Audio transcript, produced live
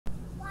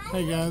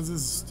Hey guys,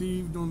 this is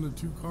Steve doing the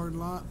 2-card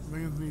lot of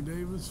Anthony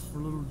Davis for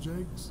Little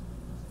Jakes.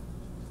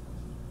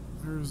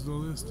 Here's the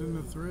list in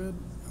the thread.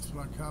 That's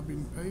what I copied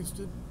and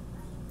pasted.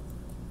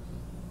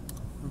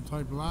 I'll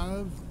type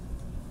live.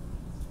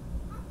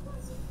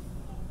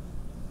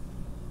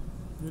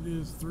 It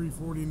is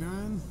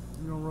 349.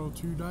 You're gonna roll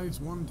 2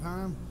 dice one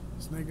time.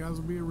 Snake eyes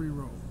will be a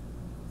re-roll.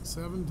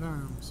 7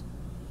 times.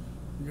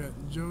 We got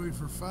Joey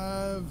for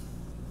 5,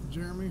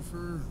 Jeremy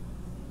for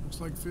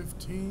looks like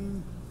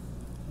 15,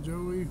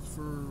 Joey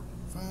for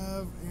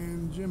 5,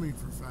 and Jimmy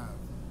for 5.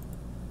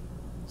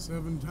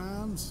 7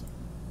 times.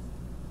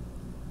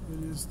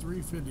 It is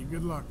 350.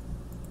 Good luck.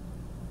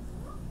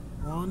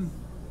 1,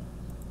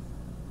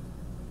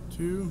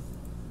 2,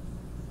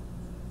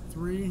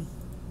 3,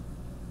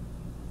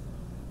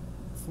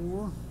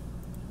 4,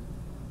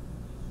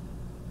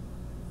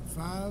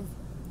 5,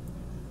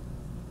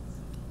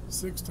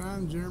 6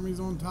 times. Jeremy's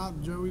on top,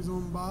 Joey's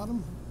on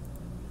bottom.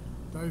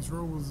 Dice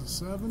roll was a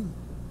 7.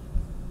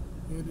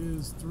 It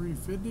is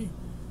 350.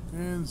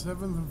 And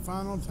 7th and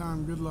final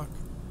time. Good luck.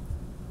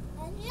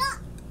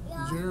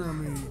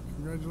 Jeremy.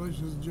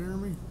 Congratulations,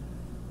 Jeremy.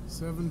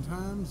 7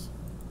 times.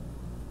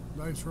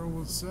 Dice roll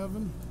was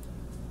 7.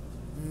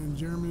 And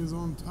Jeremy is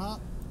on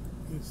top.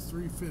 It's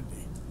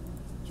 350.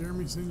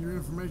 Jeremy, send your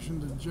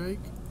information to Jake.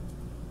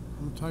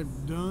 I'm going to type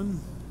done.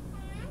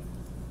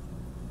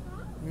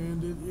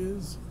 And it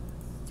is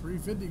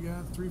 350,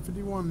 guys.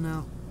 351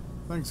 now.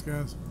 Thanks,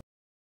 guys.